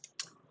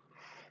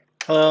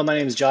Hello, my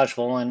name is Josh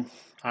Volan.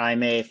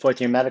 I'm a fourth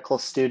year medical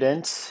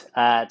student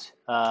at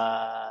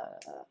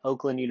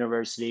Oakland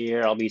University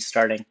here. I'll be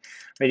starting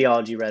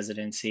radiology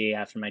residency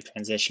after my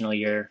transitional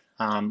year,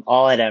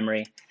 all at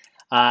Emory.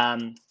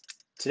 Um,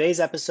 Today's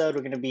episode,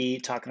 we're going to be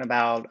talking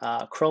about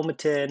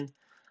chromatin,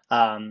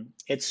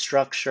 its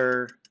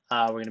structure.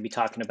 We're going to be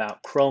talking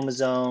about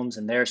chromosomes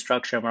and their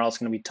structure, and we're also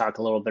going to be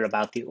talking a little bit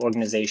about the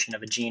organization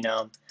of a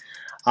genome.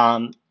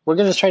 We're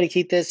going to try to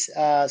keep this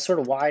sort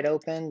of wide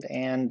open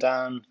and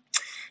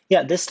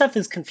yeah, this stuff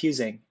is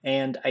confusing,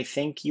 and I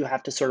think you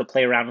have to sort of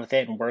play around with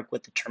it and work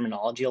with the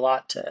terminology a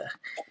lot to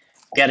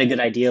get a good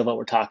idea of what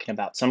we're talking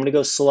about. So I'm going to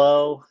go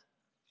slow,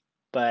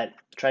 but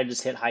try to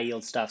just hit high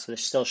yield stuff, so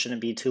this still shouldn't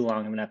be too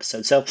long of an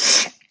episode. So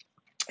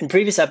in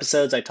previous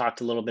episodes, I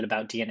talked a little bit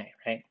about DNA,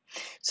 right?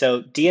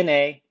 So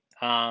DNA,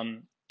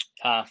 5'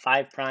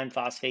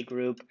 phosphate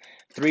group,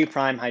 3'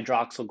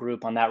 hydroxyl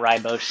group on that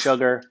ribose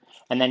sugar,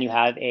 and then you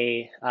have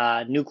a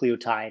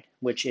nucleotide,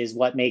 which is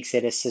what makes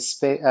it a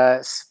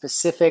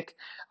specific,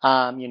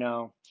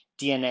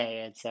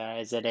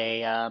 DNA. Is it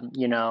a,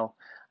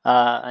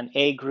 an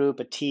A group,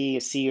 a T,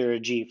 a C, or a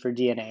G for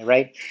DNA,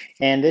 right?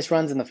 And this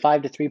runs in the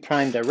 5' to 3'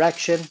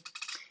 direction,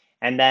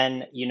 and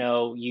then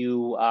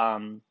you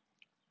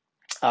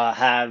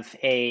have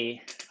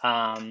a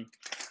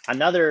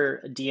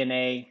another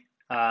DNA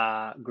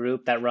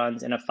group that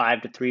runs in a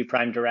 5' to 3'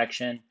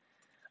 direction,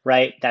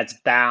 right? That's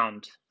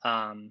bound,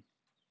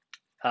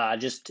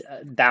 just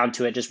bound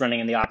to it, just running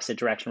in the opposite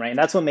direction, right? And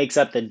that's what makes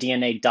up the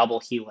DNA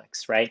double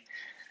helix, right?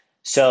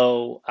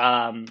 So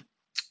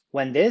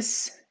when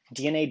this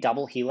DNA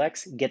double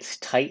helix gets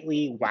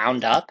tightly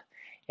wound up,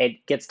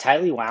 it gets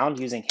tightly wound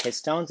using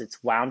histones.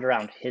 It's wound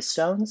around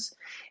histones.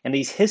 And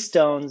these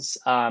histones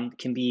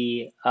can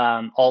be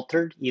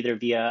altered either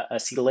via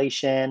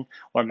acetylation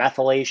or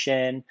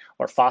methylation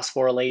or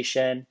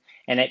phosphorylation.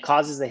 And it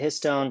causes the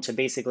histone to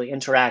basically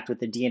interact with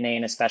the DNA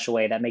in a special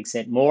way that makes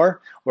it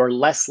more or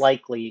less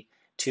likely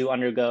to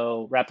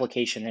undergo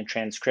replication and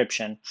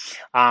transcription.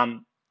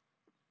 Um,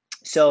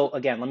 so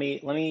again, let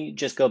me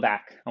just go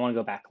back. I want to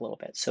go back a little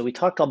bit. So we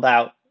talked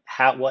about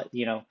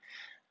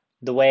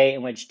the way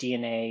in which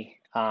DNA,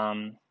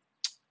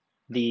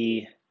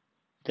 the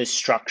the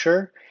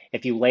structure,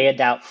 if you lay it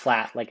out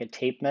flat like a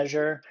tape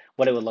measure,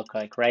 what it would look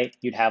like, right?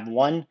 You'd have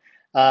one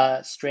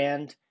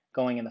strand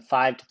going in the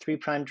 5' to 3'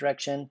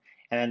 direction,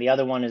 and then the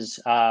other one is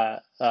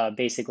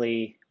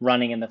basically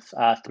running in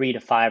the 3'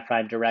 to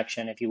 5'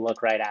 direction if you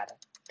look right at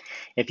it.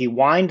 If you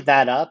wind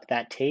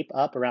that tape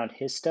up around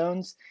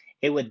histones,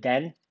 it would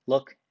then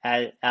look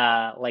at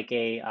like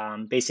a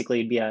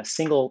basically it'd be a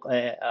single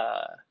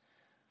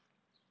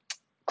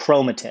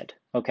chromatid.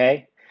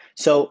 Okay,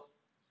 so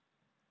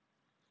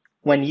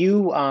when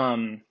you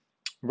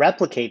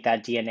replicate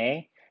that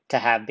DNA to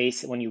have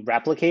when you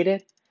replicate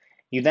it,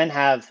 you then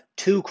have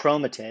two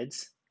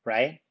chromatids,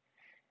 right?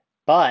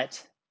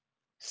 But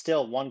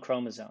still one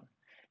chromosome,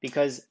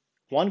 because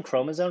one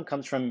chromosome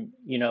comes from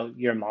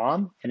your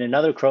mom and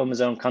another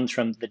chromosome comes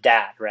from the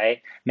dad,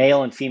 right?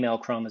 Male and female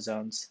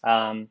chromosomes,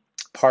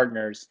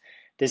 partners.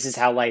 This is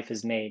how life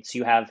is made. So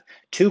you have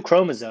two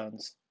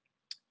chromosomes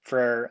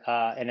for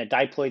in a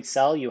diploid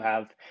cell. You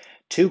have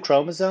two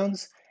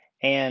chromosomes,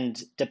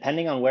 and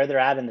depending on where they're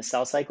at in the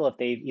cell cycle, if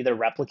they've either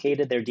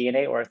replicated their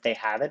DNA or if they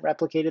haven't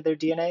replicated their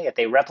DNA, if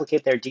they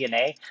replicate their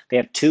DNA, they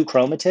have two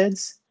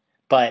chromatids,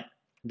 but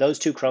those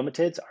two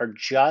chromatids are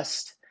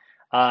just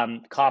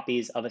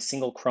copies of a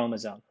single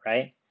chromosome,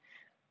 right?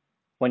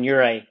 When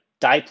you're a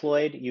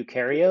diploid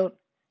eukaryote,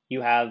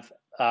 you have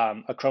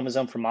a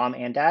chromosome for mom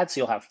and dad, so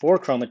you'll have four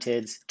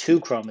chromatids, two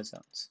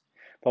chromosomes.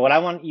 But what I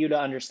want you to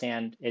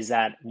understand is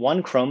that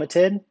one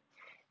chromatid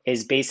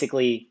is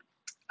basically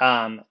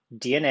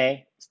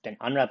DNA. It's been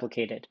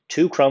unreplicated.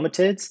 Two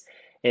chromatids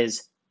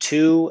is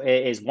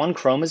one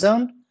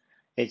chromosome.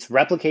 It's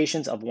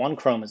replications of one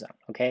chromosome.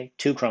 Okay,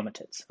 two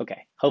chromatids.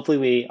 Okay, hopefully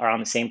we are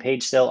on the same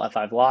page still. If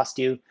I've lost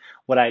you,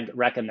 what I'd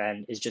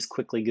recommend is just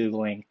quickly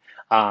Googling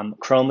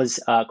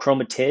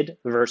chromatid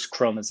versus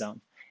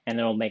chromosome, and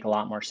it'll make a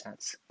lot more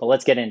sense. But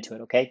let's get into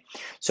it. Okay,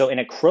 so in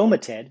a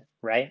chromatid,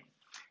 right,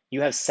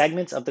 you have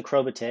segments of the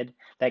chromatid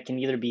that can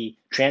either be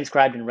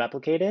transcribed and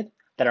replicated,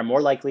 that are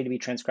more likely to be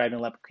transcribed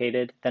and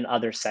replicated than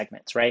other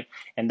segments, right?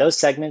 And those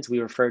segments we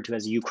refer to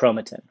as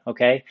euchromatin,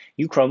 okay?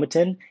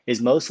 Euchromatin is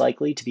most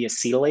likely to be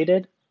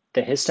acetylated.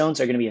 The histones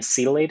are going to be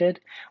acetylated,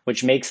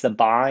 which makes the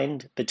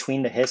bond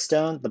between the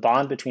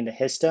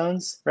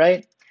histones,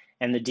 right,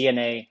 and the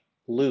DNA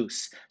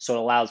loose. So it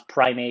allows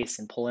primase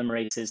and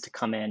polymerases to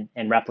come in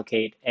and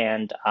replicate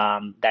and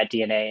that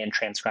DNA and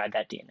transcribe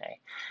that DNA.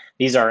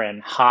 These are in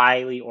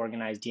highly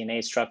organized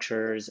DNA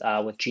structures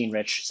with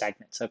gene-rich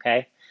segments,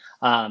 okay?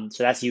 So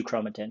that's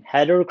euchromatin.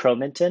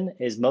 Heterochromatin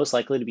is most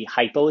likely to be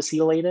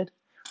hypoacetylated,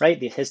 right?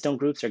 The histone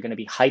groups are going to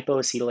be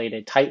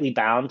hypoacetylated, tightly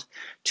bound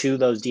to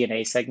those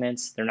DNA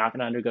segments. They're not going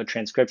to undergo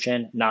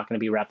transcription, not going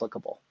to be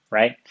replicable,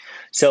 right?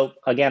 So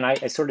again, I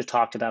sort of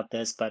talked about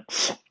this, but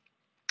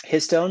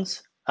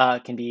histones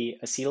can be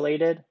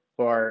acetylated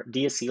or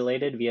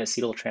deacetylated via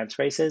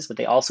acetyltransferases, but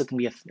they also can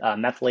be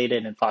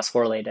methylated and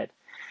phosphorylated.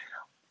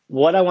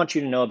 What I want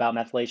you to know about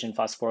methylation and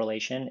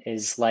phosphorylation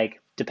is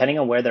like, depending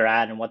on where they're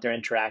at and what they're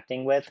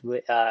interacting with,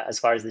 as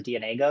far as the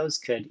DNA goes,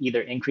 could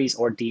either increase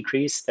or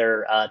decrease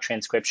their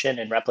transcription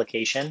and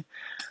replication.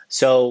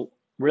 So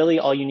really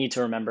all you need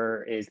to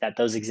remember is that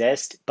those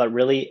exist, but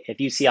really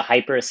if you see a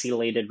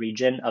hyperacetylated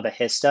region of a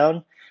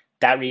histone,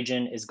 that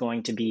region is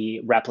going to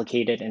be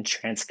replicated and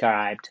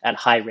transcribed at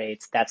high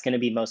rates. That's going to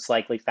be most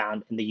likely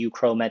found in the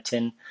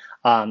Chromatin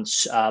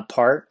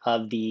part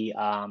of the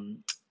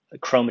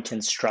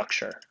chromatin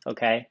structure,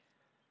 okay?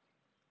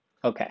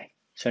 Okay,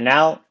 so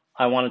now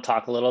I want to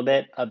talk a little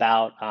bit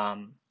about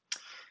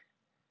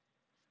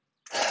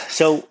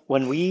so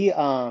when we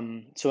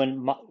everyone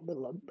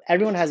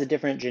has a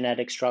different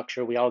genetic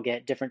structure. We all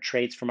get different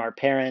traits from our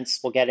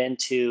parents. We'll get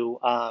into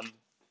uh,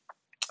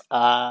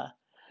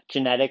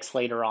 genetics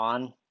later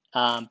on.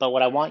 But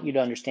what I want you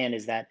to understand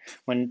is that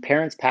when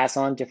parents pass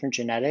on different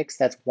genetics,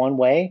 that's one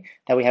way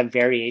that we have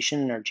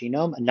variation in our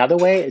genome. Another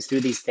way is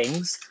through these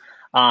things,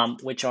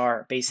 which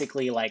are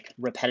basically like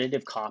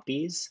repetitive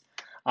copies.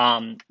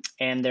 Um,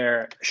 and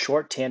they're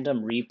short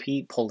tandem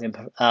repeat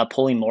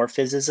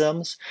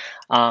polymorphisms.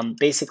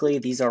 Basically,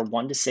 these are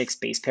 1 to 6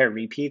 base pair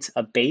repeats.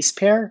 A base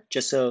pair,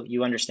 just so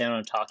you understand what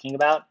I'm talking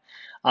about,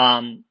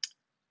 um,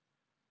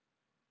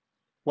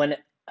 when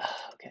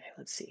okay,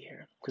 let's see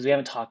here, because we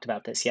haven't talked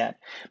about this yet,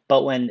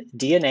 but when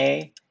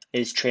DNA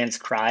is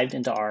transcribed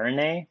into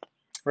RNA,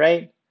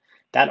 right,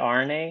 that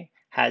RNA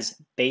has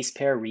base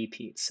pair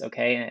repeats,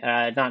 okay,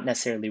 not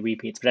necessarily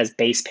repeats, but has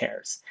base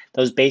pairs.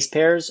 Those base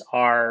pairs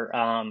are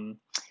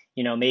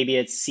maybe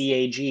it's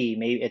CAG,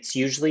 maybe it's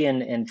usually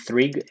in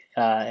three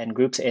in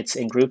groups, it's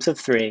in groups of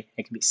three.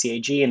 It can be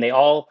CAG, and they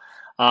all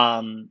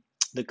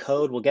the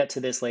code, we'll get to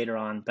this later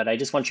on, but I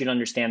just want you to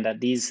understand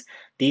that these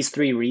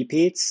three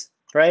repeats,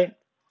 right?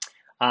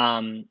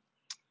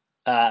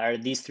 Or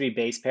these three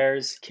base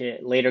pairs can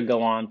later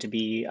go on to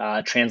be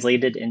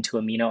translated into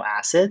amino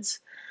acids.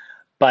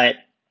 But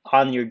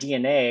on your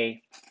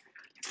DNA,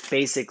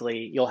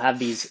 basically, you'll have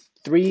these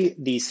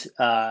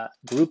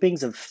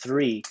groupings of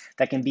three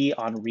that can be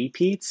on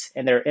repeats,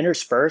 and they're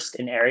interspersed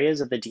in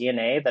areas of the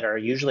DNA that are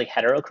usually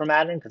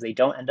heterochromatin because they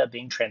don't end up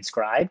being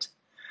transcribed,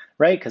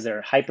 right? Because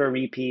they're hyper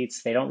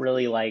repeats. They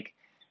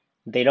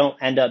don't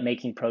end up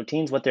making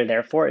proteins. What they're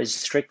there for is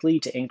strictly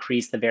to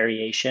increase the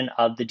variation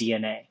of the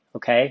DNA,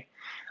 okay?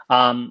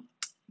 Um,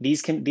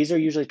 these are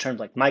usually termed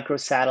like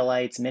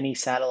microsatellites, mini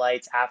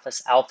satellites,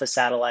 alpha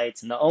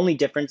satellites, and the only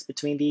difference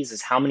between these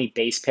is how many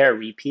base pair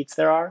repeats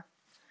there are.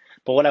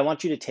 But what I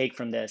want you to take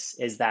from this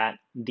is that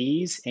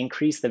these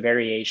increase the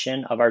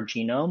variation of our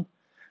genome,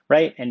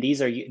 right? And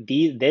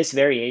this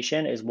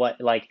variation is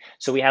what, like,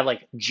 so we have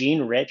like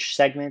gene-rich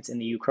segments in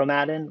the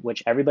euchromatin,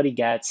 which everybody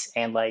gets,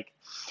 and like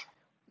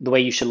the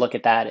way you should look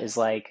at that is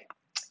like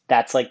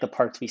that's like the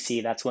parts we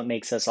see. That's what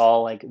makes us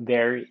all like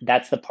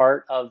that's the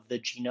part of the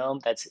genome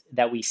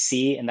that we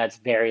see and that's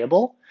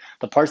variable.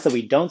 The parts that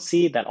we don't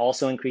see that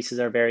also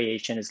increases our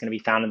variation is going to be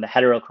found in the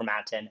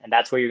heterochromatin, and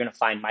that's where you're going to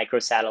find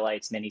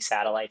microsatellites, mini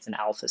satellites, and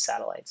alpha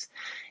satellites.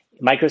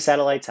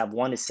 Microsatellites have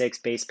 1 to 6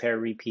 base pair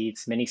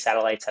repeats, mini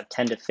satellites have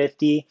 10 to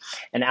 50,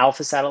 and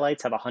alpha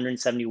satellites have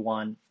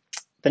 171.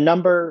 The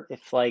number,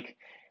 if like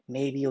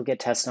maybe you'll get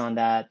tested on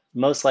that,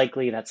 most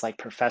likely that's like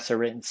professor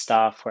written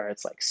stuff where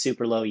it's like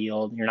super low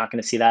yield. You're not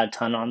going to see that a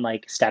ton on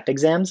like step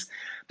exams,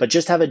 but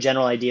just have a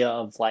general idea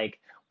of like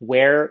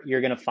where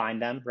you're going to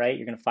find them, right?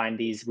 You're going to find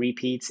these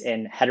repeats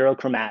in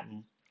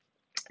heterochromatin.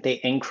 They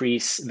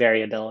increase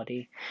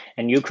variability.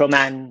 And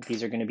euchromatin,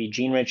 these are going to be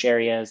gene-rich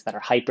areas that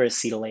are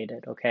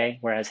hyperacetylated, okay?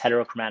 Whereas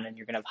heterochromatin,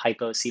 you're going to have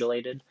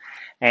hypoacetylated.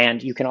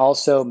 And you can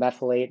also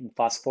methylate and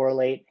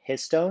phosphorylate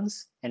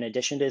histones in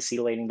addition to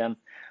acetylating them.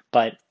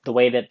 But the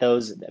way that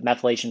those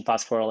methylation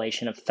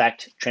phosphorylation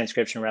affect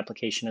transcription and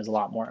replication is a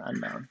lot more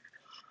unknown.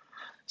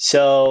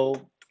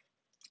 So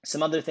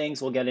some other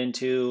things we'll get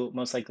into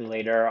most likely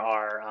later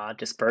are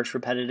dispersed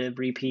repetitive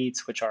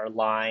repeats, which are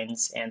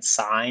lines and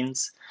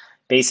signs.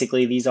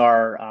 Basically, these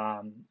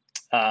are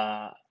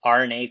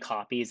RNA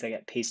copies that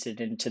get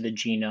pasted into the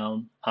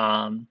genome,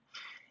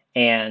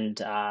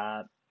 and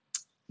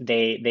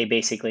they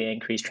basically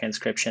increase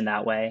transcription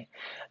that way.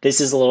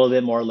 This is a little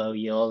bit more low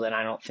yield, and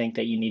I don't think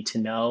that you need to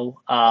know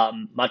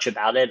much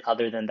about it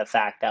other than the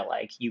fact that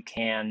like you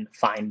can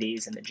find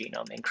these in the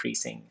genome,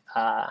 increasing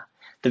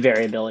the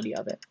variability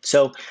of it.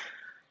 So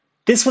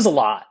this was a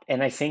lot,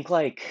 and I think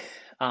like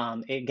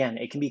again,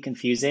 it can be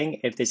confusing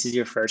if this is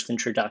your first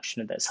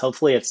introduction to this.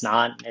 Hopefully, it's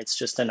not. It's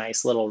just a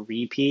nice little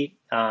repeat.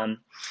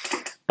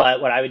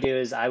 But what I would do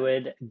is I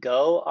would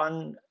go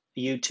on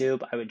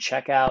YouTube. I would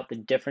check out the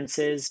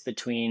differences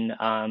between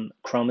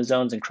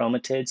chromosomes and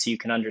chromatids so you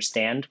can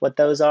understand what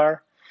those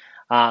are.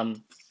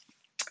 Um,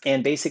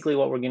 and basically,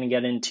 what we're going to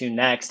get into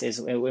next is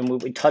when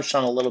we touched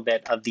on a little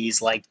bit of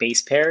these like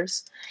base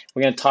pairs.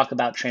 We're going to talk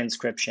about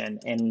transcription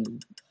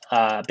and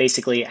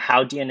basically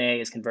how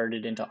DNA is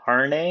converted into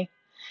RNA,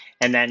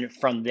 and then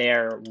from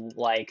there,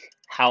 like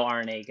how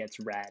RNA gets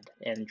read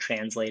and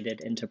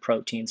translated into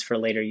proteins for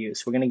later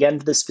use. We're going to get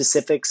into the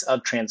specifics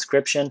of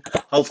transcription.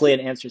 Hopefully it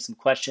answers some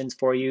questions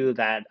for you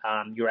that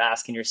you were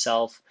asking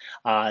yourself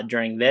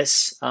during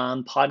this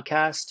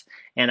podcast.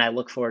 And I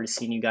look forward to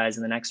seeing you guys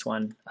in the next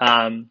one.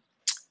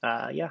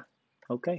 Yeah, okay.